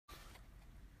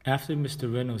After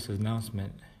Mr. Reynolds'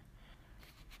 announcement,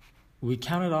 we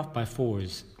counted off by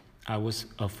fours. I was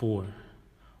a four.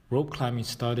 Rope climbing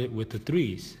started with the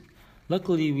threes.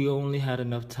 Luckily, we only had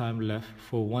enough time left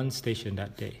for one station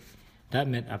that day. That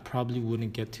meant I probably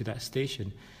wouldn't get to that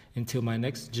station until my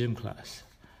next gym class.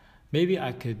 Maybe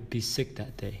I could be sick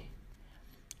that day.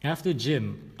 After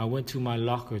gym, I went to my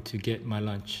locker to get my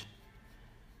lunch.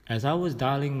 As I was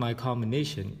dialing my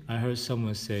combination, I heard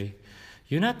someone say,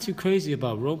 "You're not too crazy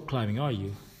about rope climbing, are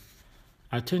you?"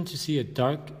 I turned to see a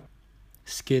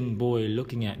dark-skinned boy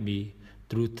looking at me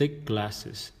through thick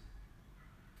glasses.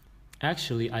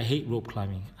 "Actually, I hate rope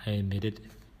climbing," I admitted.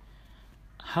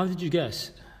 "How did you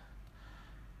guess?"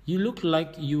 "You looked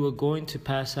like you were going to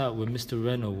pass out when Mr.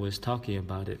 Reynolds was talking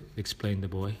about it," explained the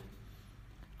boy.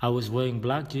 I was wearing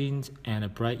black jeans and a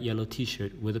bright yellow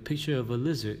t-shirt with a picture of a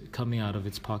lizard coming out of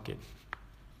its pocket.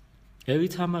 "Every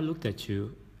time I looked at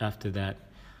you after that,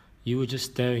 you were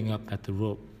just staring up at the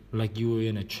rope like you were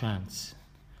in a trance."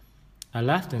 I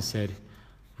laughed and said,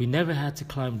 "We never had to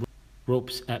climb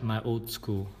ropes at my old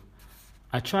school.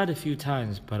 I tried a few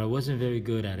times, but I wasn't very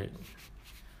good at it."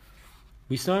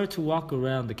 We started to walk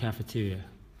around the cafeteria.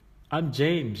 "I'm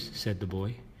James," said the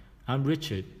boy. "I'm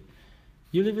Richard.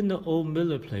 You live in the old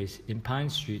Miller place in Pine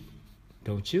Street,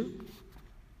 don't you?"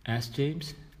 asked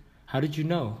James. "How did you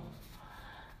know?"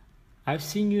 "I've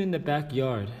seen you in the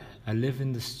backyard. I live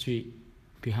in the street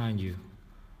behind you,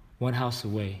 one house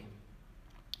away.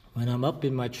 When I'm up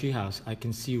in my treehouse, I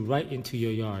can see right into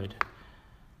your yard."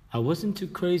 I wasn't too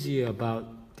crazy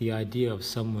about the idea of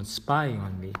someone spying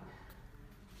on me,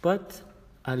 but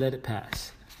I let it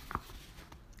pass.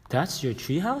 "That's your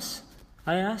treehouse?"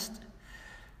 I asked.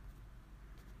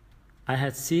 I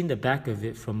had seen the back of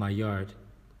it from my yard.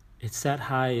 It sat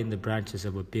high in the branches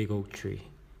of a big oak tree.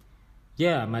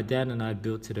 "Yeah, my dad and I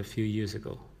built it a few years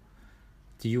ago.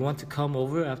 Do you want to come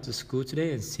over after school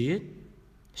today and see it?"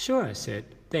 "Sure," I said.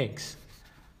 "Thanks."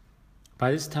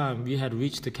 By this time, we had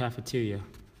reached the cafeteria.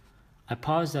 I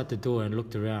paused at the door and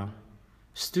looked around.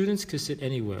 Students could sit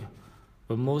anywhere,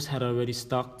 but most had already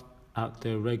stalked out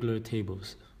their regular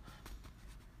tables.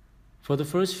 For the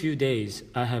first few days,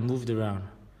 I had moved around,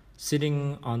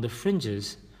 sitting on the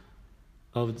fringes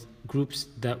of groups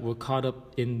that were caught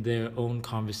up in their own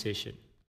conversation.